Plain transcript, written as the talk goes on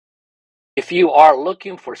If you are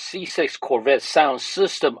looking for C6 Corvette sound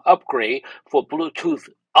system upgrade for Bluetooth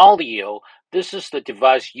audio, this is the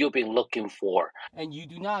device you've been looking for. And you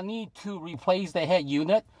do not need to replace the head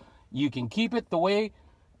unit. You can keep it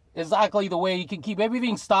exactly the way you can keep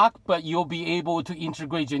everything stock, but you'll be able to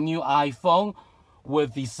integrate your new iPhone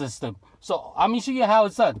with the system. So I'm going to show you how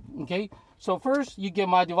it's done, okay? So first, you get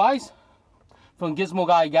my device from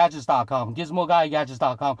GizmoGuyGadgets.com.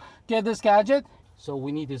 GizmoGuyGadgets.com. Get this gadget. So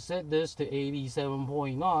we need to set this to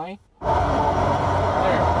 87.9. There.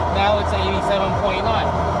 Now it's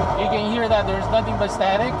 87.9. You can hear that there's nothing but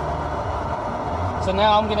static. So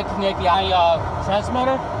now I'm going to connect the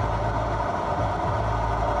transmitter.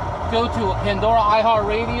 Go to Pandora,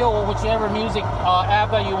 iHeartRadio, or whichever music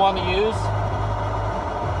app that you want to use,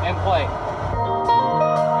 and play.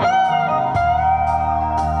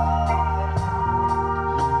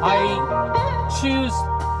 I choose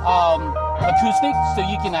acoustic, so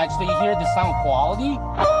you can actually hear the sound quality.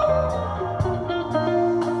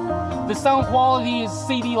 The sound quality is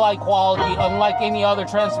CD-like quality, unlike any other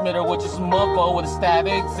transmitter, which is muffled with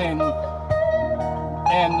statics and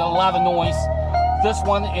a lot of noise. This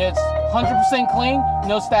one is 100% clean,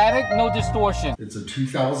 no static, no distortion. It's a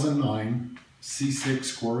 2009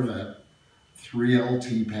 C6 Corvette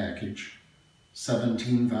 3LT package,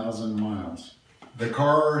 17,000 miles. The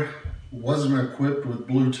car wasn't equipped with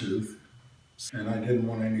Bluetooth, and I didn't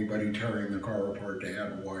want anybody tearing the car apart to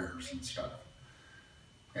add wires and stuff.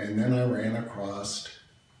 And then I ran across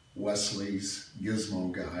Wesley's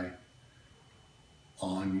Gizmo Guy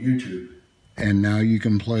on YouTube. And now you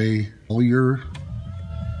can play all your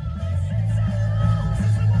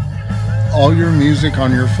music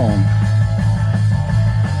on your phone.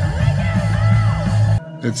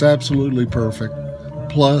 It's absolutely perfect.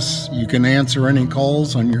 Plus, you can answer any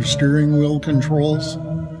calls on your steering wheel controls.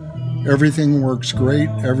 Everything works great.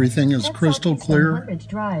 Everything is crystal clear.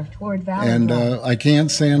 And I can't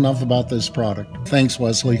say enough about this product. Thanks,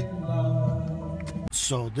 Wesley.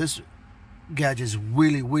 So this gadget is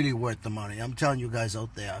really worth the money. I'm telling you guys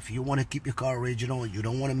out there, if you want to keep your car original, you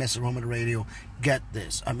don't want to mess around with the radio, get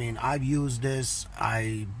this. I mean, I've used this.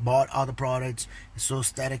 I bought other products. It's so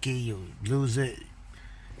staticky, you lose it.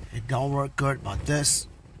 It don't work good, but this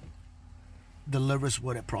delivers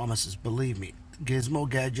what it promises. Believe me,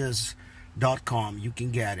 GizmoGadgets.com, you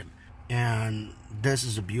can get him. And this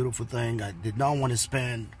is a beautiful thing. I did not want to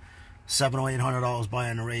spend $700 or $800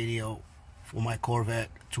 buying a radio for my Corvette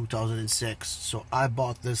 2006, so I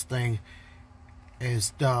bought this thing.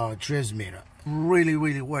 Is the transmitter really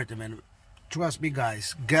worth it, man? Trust me,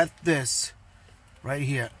 guys, get this right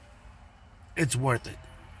here. It's worth it.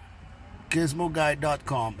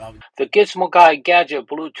 GizmoGuy.com. The Gizmo Guy Gadget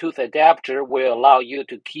Bluetooth adapter will allow you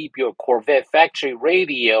to keep your Corvette factory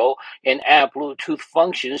radio and add Bluetooth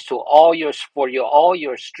functions to all your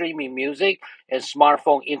streaming music and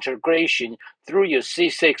smartphone integration through your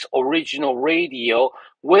C6 original radio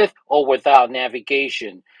with or without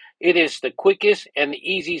navigation. It is the quickest and the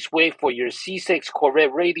easiest way for your C6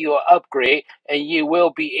 Corvette radio upgrade, and you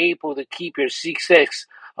will be able to keep your C6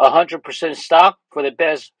 100% stock for the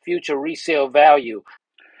best future resale value.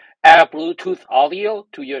 Add Bluetooth audio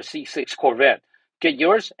to your C6 Corvette. Get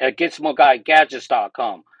yours at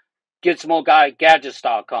GizmoGuyGadgets.com.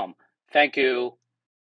 GizmoGuyGadgets.com. Thank you.